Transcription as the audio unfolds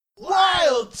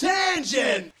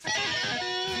tangent.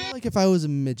 Like if I was a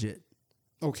midget,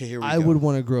 Okay, here we I go. would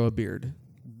want to grow a beard.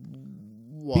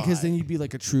 Why? Because then you'd be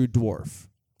like a true dwarf.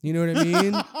 You know what I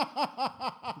mean?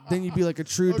 Then you'd be like a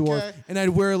true dwarf, and I'd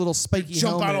wear a little spiky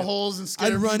jump helmet. out of holes and scare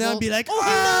I'd run people. out and be like,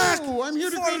 "Oh, I'm here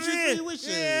to grant you it. 3 wishes."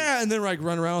 Yeah, and then like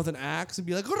run around with an axe and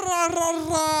be like, rah, rah,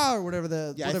 rah, or whatever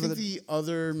the. Yeah, whatever I think the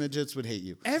other midgets would hate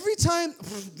you. Every time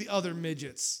the other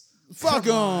midgets. Fuck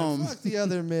them. Fuck the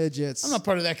other midgets. I'm not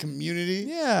part of that community.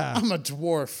 Yeah. I'm a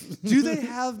dwarf. Do they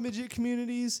have midget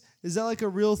communities? Is that like a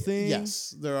real thing?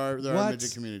 Yes, there are What?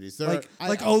 midget communities.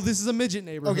 Oh, this is a midget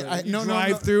neighborhood. Okay, You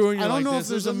drive through and you're I don't like, know this if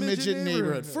there's is a midget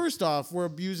neighborhood. First off, we're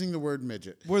abusing the word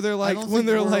midget. Where they're I like, don't when think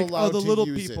they're we're like, oh, allowed the to little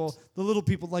use people, it. the little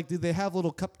people, like, do they have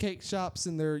little cupcake shops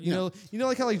in their, you know,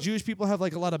 like how like Jewish people have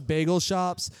like a lot of bagel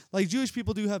shops. Like Jewish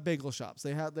people do have bagel shops.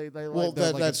 They have they Well, like,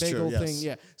 they're like that's a bagel true, yes. thing.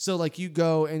 Yeah. So like you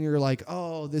go and you're like,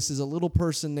 oh, this is a little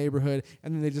person neighborhood,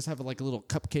 and then they just have like a little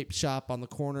cupcake shop on the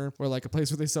corner, or like a place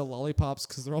where they sell lollipops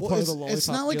because they're all part of the lollipop It's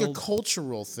not like guild. a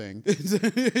cultural thing.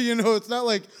 You know, it's not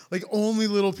like only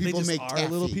little people just make are taffy.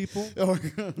 little people? Or-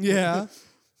 Yeah.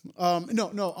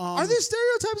 No. Are there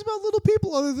stereotypes about little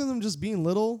people other than them just being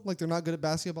little? Like they're not good at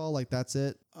basketball? Like that's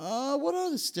it? What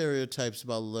are the stereotypes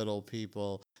about little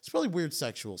people? It's probably weird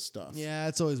sexual stuff. Yeah,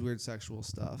 it's always weird sexual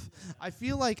stuff. I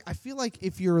feel like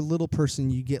if you're a little person,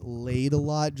 you get laid a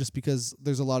lot just because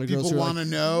there's a lot of girls People who are want to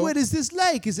like, know. what is this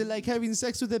like? Is it like having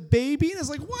sex with a baby? And it's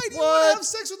like, why do you want to have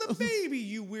sex with a baby,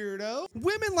 you weirdo?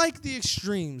 Women like the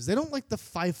extremes. They don't like the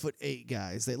 5'8"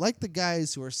 guys. They like the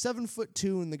guys who are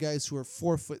 7'2" and the guys who are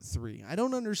 4'3". I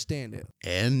don't understand it.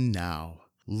 And now,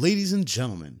 ladies and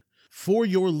gentlemen, for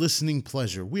your listening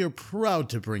pleasure, we are proud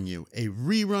to bring you a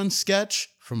rerun sketch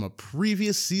from a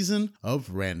previous season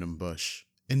of Random Bush.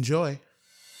 Enjoy.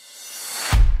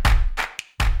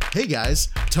 Hey guys,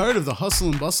 tired of the hustle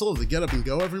and bustle of the get up and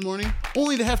go every morning?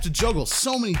 Only to have to juggle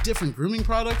so many different grooming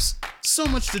products? So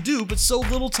much to do, but so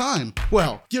little time.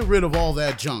 Well, get rid of all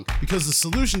that junk, because the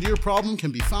solution to your problem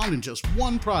can be found in just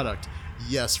one product.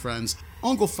 Yes, friends,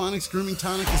 Uncle Phonics Grooming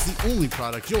Tonic is the only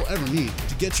product you'll ever need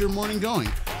to get your morning going.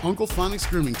 Uncle Phonics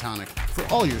Grooming Tonic, for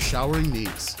all your showering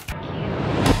needs.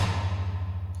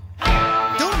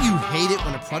 Don't you hate it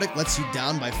when a product lets you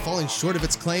down by falling short of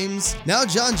its claims? Now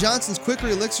John Johnson's Quicker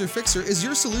Elixir Fixer is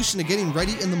your solution to getting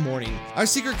ready in the morning. Our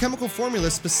secret chemical formula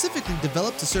is specifically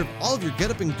developed to serve all of your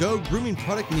get-up-and-go grooming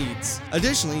product needs.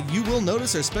 Additionally, you will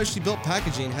notice our specially built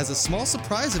packaging has a small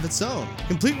surprise of its own,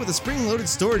 complete with a spring-loaded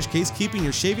storage case keeping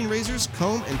your shaving razors,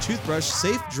 comb, and toothbrush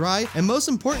safe, dry, and most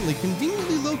importantly,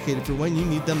 conveniently located for when you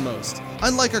need them most.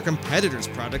 Unlike our competitor's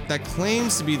product that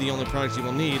claims to be the only product you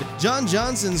will need, John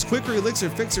Johnson's Quicker Elixir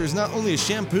Fixer is not only a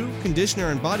shampoo, conditioner,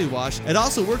 and body wash, it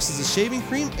also works as a shaving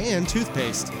cream and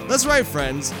toothpaste. That's right,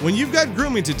 friends. When you've got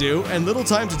grooming to do and little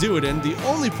time to do it in, the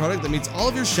only product that meets all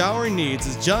of your showering needs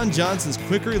is John Johnson's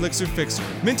Quicker Elixir Fixer.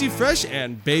 Minty fresh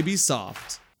and baby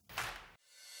soft.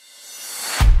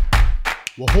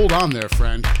 Well, hold on there,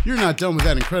 friend. You're not done with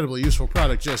that incredibly useful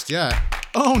product just yet.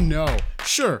 Oh no.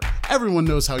 Sure, everyone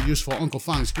knows how useful Uncle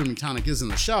Phonics Grooming Tonic is in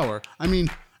the shower. I mean,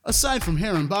 aside from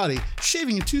hair and body,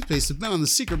 shaving and toothpaste have been on the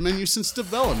secret menu since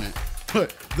development.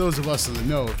 But those of us in the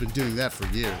know have been doing that for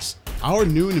years. Our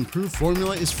new and improved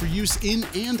formula is for use in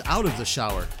and out of the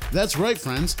shower. That's right,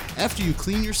 friends. After you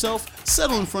clean yourself,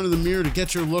 settle in front of the mirror to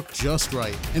get your look just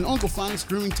right. And Uncle Phonics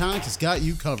Grooming Tonic has got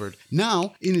you covered.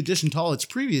 Now, in addition to all its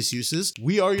previous uses,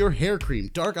 we are your hair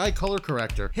cream, dark eye color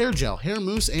corrector, hair gel, hair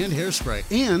mousse, and hairspray.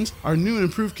 And our new and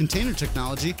improved container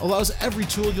technology allows every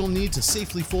tool you'll need to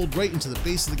safely fold right into the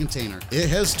base of the container. It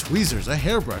has tweezers, a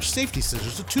hairbrush, safety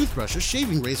scissors, a toothbrush, a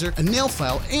shaving razor, a nail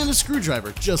file, and a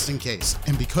screwdriver, just in case.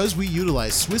 And because we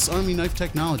utilize Swiss Army knife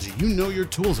technology, you know your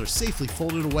tools are safely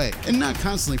folded away and not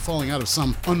constantly falling out of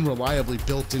some unreliably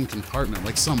built-in compartment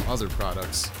like some other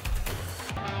products.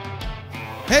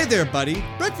 Hey there, buddy.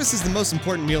 Breakfast is the most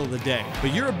important meal of the day,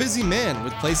 but you're a busy man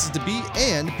with places to be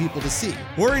and people to see.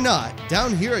 Worry not.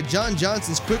 Down here at John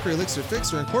Johnson's Quicker Elixir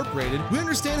Fixer Incorporated, we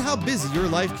understand how busy your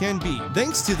life can be.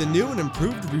 Thanks to the new and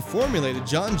improved reformulated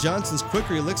John Johnson's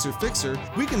Quicker Elixir Fixer,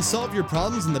 we can solve your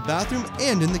problems in the bathroom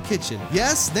and in the kitchen.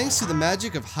 Yes, thanks to the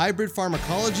magic of hybrid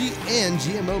pharmacology and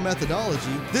GMO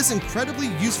methodology, this incredibly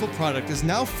useful product is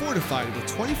now fortified with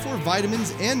 24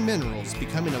 vitamins and minerals,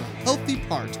 becoming a healthy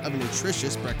part of a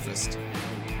nutritious breakfast.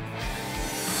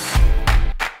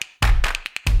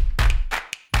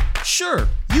 Sure,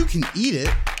 you can eat it,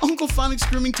 Uncle Phonic's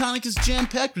Grooming Tonic is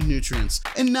jam-packed with nutrients,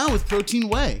 and now with protein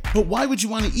whey. But why would you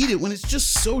want to eat it when it's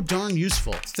just so darn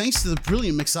useful? Thanks to the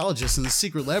brilliant mixologists in the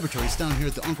secret laboratories down here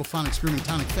at the Uncle Phonic's Grooming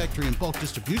Tonic Factory and Bulk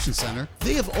Distribution Center,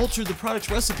 they have altered the product's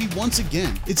recipe once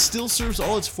again. It still serves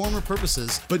all its former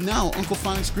purposes, but now Uncle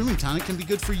Phonic's Grooming Tonic can be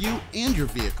good for you and your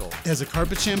vehicle. It has a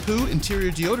carpet shampoo, interior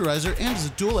deodorizer, and is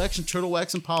a dual-action turtle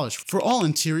wax and polish for all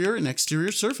interior and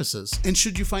exterior surfaces. And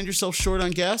should you find yourself short on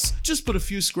gas, just put a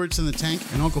few squirts in the tank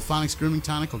and Uncle Phonic's Grooming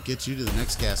Tonic will get you to the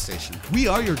next gas station. We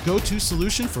are your go-to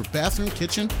solution for bathroom,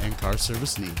 kitchen, and car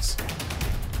service needs.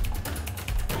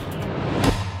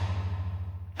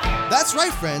 That's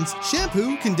right, friends.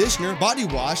 Shampoo, conditioner, body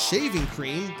wash, shaving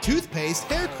cream, toothpaste,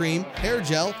 hair cream, hair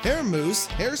gel, hair mousse,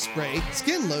 hairspray,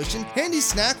 skin lotion, handy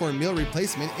snack or meal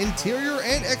replacement, interior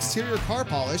and exterior car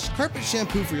polish, carpet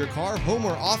shampoo for your car, home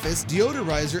or office,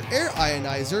 deodorizer, air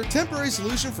ionizer, temporary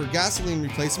solution for gasoline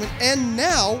replacement, and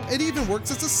now it even works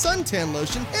as a suntan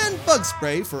lotion and bug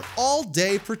spray for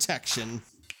all-day protection.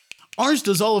 Ours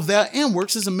does all of that and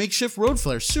works as a makeshift road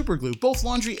flare, super glue, both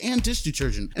laundry and dish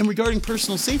detergent, and regarding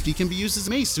personal safety can be used as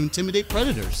mace to intimidate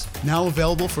predators. Now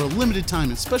available for a limited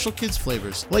time in special kids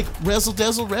flavors like Razzle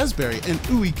Dazzle Raspberry and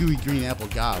Ooey Gooey Green Apple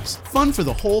Gobs. Fun for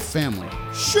the whole family.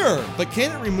 Sure, but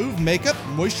can it remove makeup,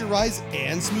 moisturize,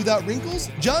 and smooth out wrinkles?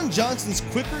 John Johnson's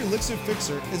Quicker Elixir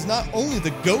Fixer is not only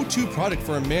the go-to product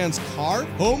for a man's car,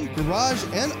 home, garage,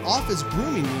 and office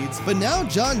grooming needs, but now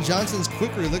John Johnson's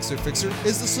Quicker Elixir Fixer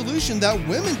is the solution that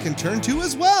women can turn to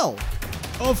as well.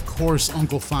 Of course,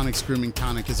 Uncle Phonic's Grooming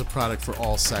Tonic is a product for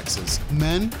all sexes.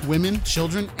 Men, women,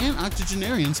 children, and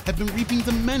octogenarians have been reaping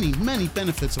the many, many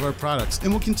benefits of our products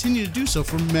and will continue to do so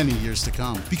for many years to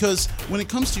come. Because when it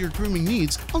comes to your grooming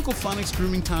needs, Uncle Phonic's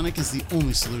Grooming Tonic is the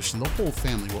only solution the whole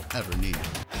family will ever need.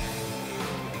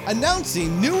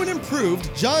 Announcing new and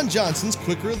improved John Johnson's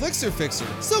Quicker Elixir Fixer.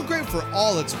 So great for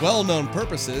all its well-known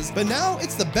purposes, but now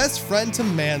it's the best friend to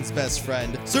man's best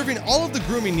friend, serving all of the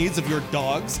grooming needs of your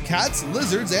dogs, cats,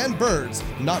 lizards, and birds.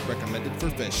 Not recommended for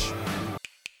fish.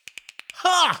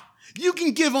 Ha! You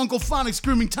can give Uncle Phonic's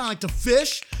Grooming Tonic to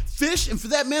fish, and for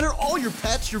that matter, all your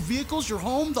pets, your vehicles, your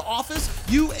home, the office.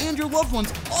 You and your loved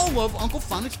ones all love Uncle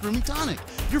Phonic's Grooming Tonic.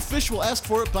 Your fish will ask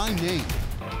for it by name.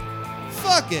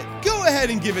 Fuck it, go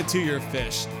ahead and give it to your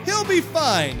fish. He'll be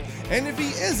fine. And if he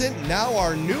isn't, now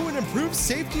our new and improved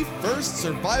Safety First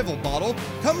Survival Bottle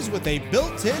comes with a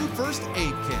built-in first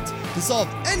aid kit to solve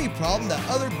any problem that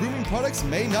other grooming products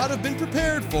may not have been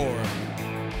prepared for.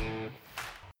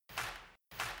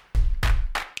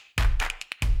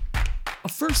 A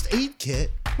first aid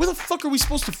kit? Where the fuck are we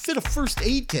supposed to fit a first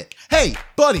aid kit? Hey,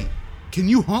 buddy! Can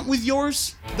you hunt with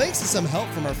yours? Thanks to some help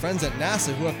from our friends at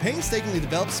NASA who have painstakingly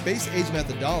developed space-age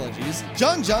methodologies,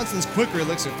 John Johnson's Quicker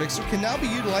Elixir Fixer can now be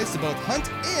utilized to both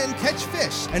hunt and catch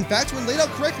fish. In fact, when laid out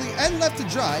correctly and left to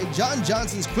dry, John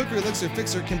Johnson's Quicker Elixir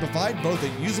Fixer can provide both a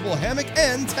usable hammock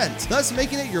and tent, thus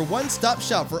making it your one-stop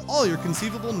shop for all your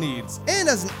conceivable needs. And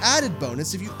as an added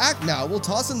bonus, if you act now, we'll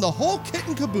toss in the whole kit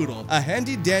and caboodle, a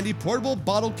handy-dandy portable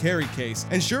bottle carry case,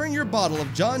 ensuring your bottle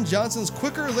of John Johnson's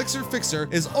Quicker Elixir Fixer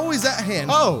is always at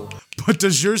hand. Oh, but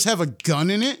does yours have a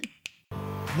gun in it?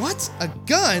 What? A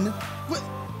gun?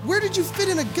 Where did you fit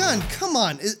in a gun? Come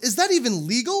on, is that even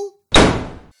legal?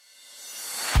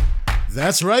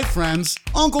 That's right, friends.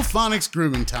 Uncle Phonic's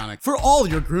Grooming Tonic for all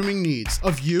your grooming needs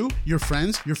of you, your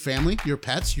friends, your family, your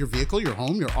pets, your vehicle, your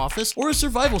home, your office, or a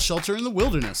survival shelter in the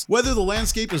wilderness. Whether the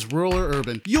landscape is rural or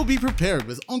urban, you'll be prepared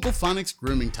with Uncle Phonic's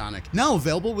Grooming Tonic. Now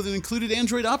available with an included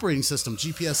Android operating system,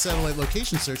 GPS satellite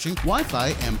location searching, Wi-Fi,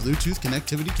 and Bluetooth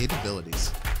connectivity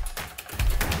capabilities.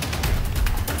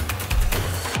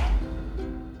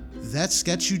 That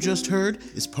sketch you just heard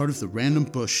is part of The Random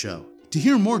Bush Show. To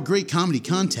hear more great comedy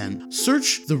content,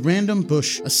 search The Random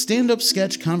Bush, a stand-up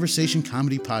sketch conversation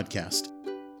comedy podcast.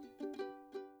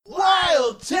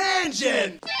 Wild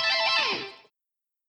Tangent!